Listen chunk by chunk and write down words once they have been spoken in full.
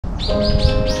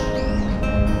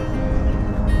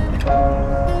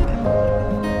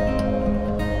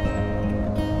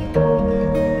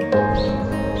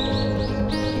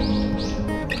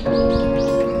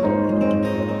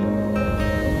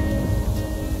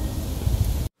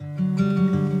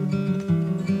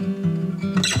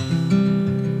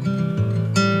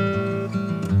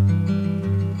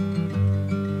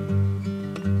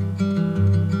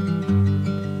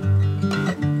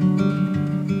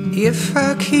If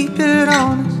I keep it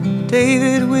honest,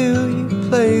 David, will you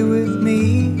play with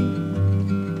me?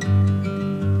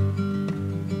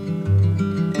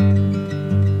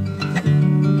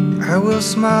 I will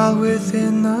smile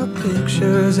within the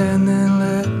pictures and then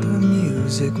let the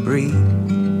music breathe.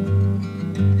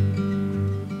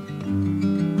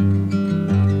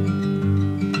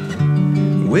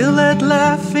 We'll let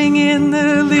laughing in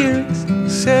the lyrics,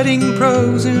 setting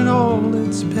prose in all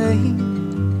its pain.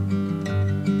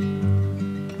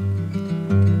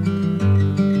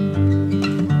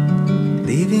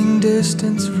 Leaving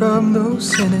distance from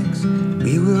those cynics,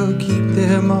 we will keep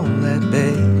them all at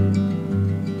bay.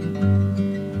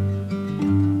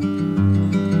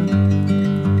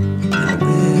 And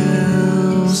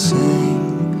we'll sing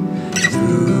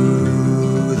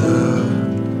through the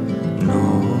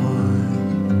noise.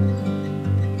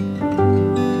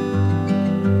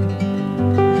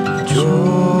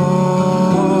 Joy,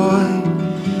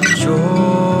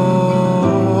 joy,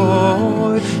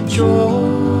 joy.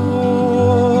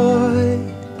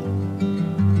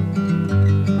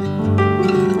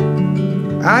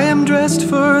 I am dressed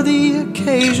for the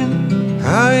occasion,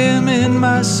 I am in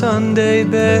my Sunday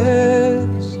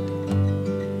best.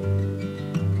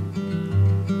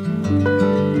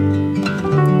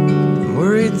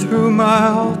 Worried through my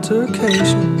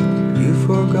altercation, you've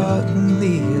forgotten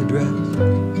the address.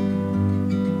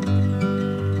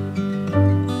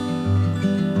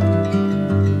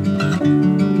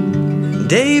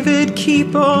 David,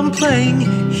 keep on playing,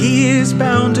 he is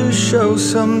bound to show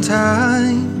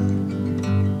sometime.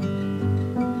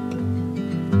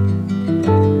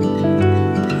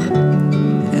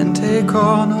 Take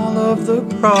on all of the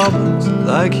problems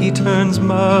like he turns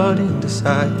mud into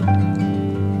sight.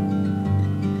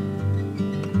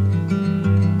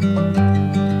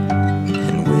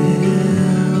 And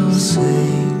we'll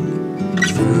sing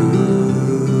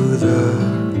through the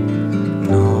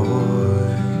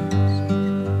noise.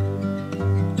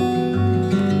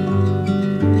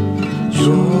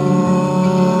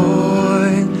 Joy,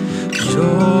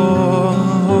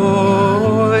 joy,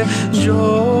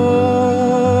 joy.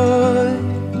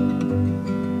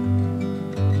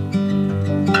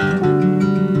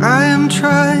 I am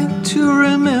trying to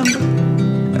remember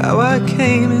how I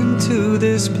came into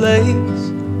this place.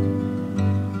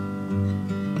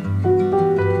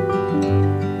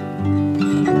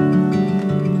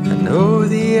 I know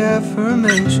the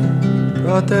affirmation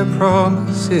brought their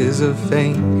promises of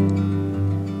fame.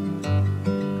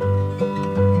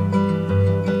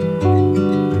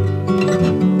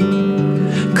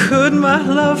 Could my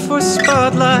love for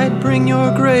spotlight bring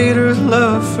your greater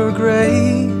love for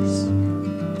grace?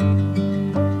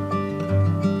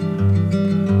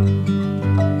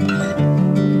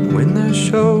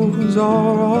 Shows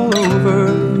are all over,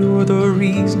 you're the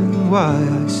reason why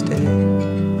I stay.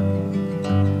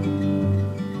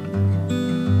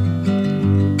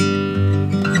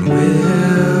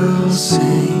 We'll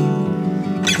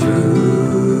sing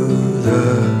through the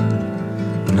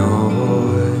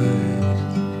noise.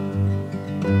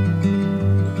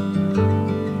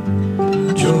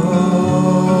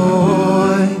 Joy,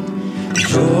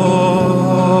 joy,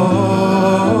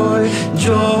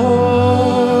 joy.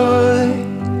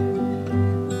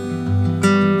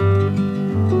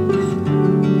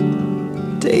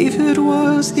 David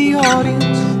was the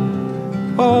audience,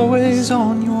 always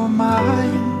on your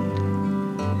mind.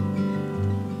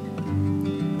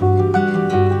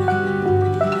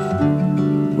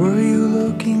 Were you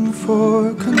looking for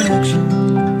a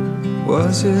connection?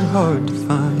 Was it hard to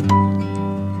find?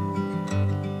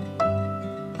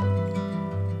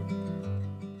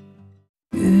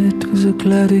 It was a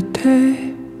cloudy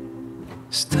day,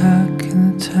 stuck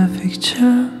in a traffic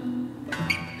jam.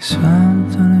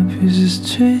 Swamped on a busy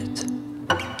street,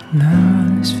 now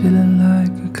it's feeling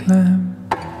like a clam.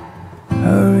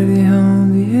 Already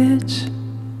on the edge,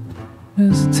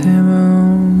 just timber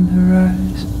on the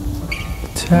rise. The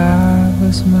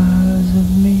tower smiles at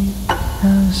me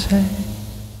and say,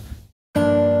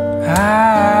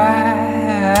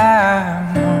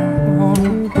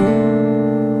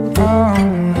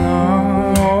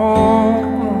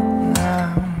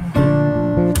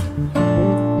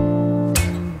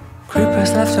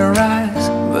 left her eyes,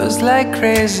 was feels like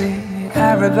crazy.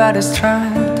 Everybody's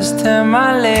trying to steal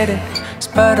my lady.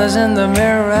 Spiders in the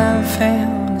mirror and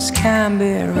feel this can't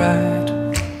be right.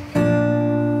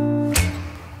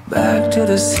 Back to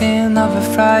the scene of a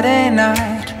Friday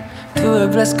night, to a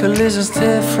blessed collision,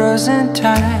 still frozen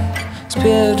tight.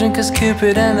 Spill drinkers,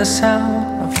 Cupid and the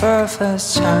sound of her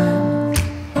first chime.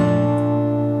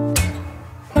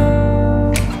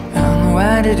 And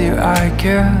why did you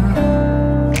argue?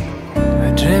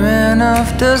 We're dreaming of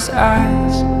those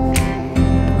eyes,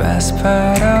 the best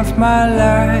part of my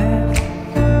life.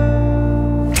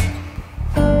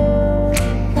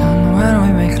 And when we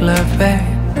make love,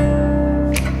 babe,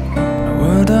 the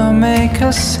world don't make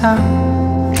a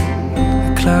sound.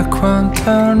 The clock won't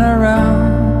turn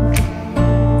around.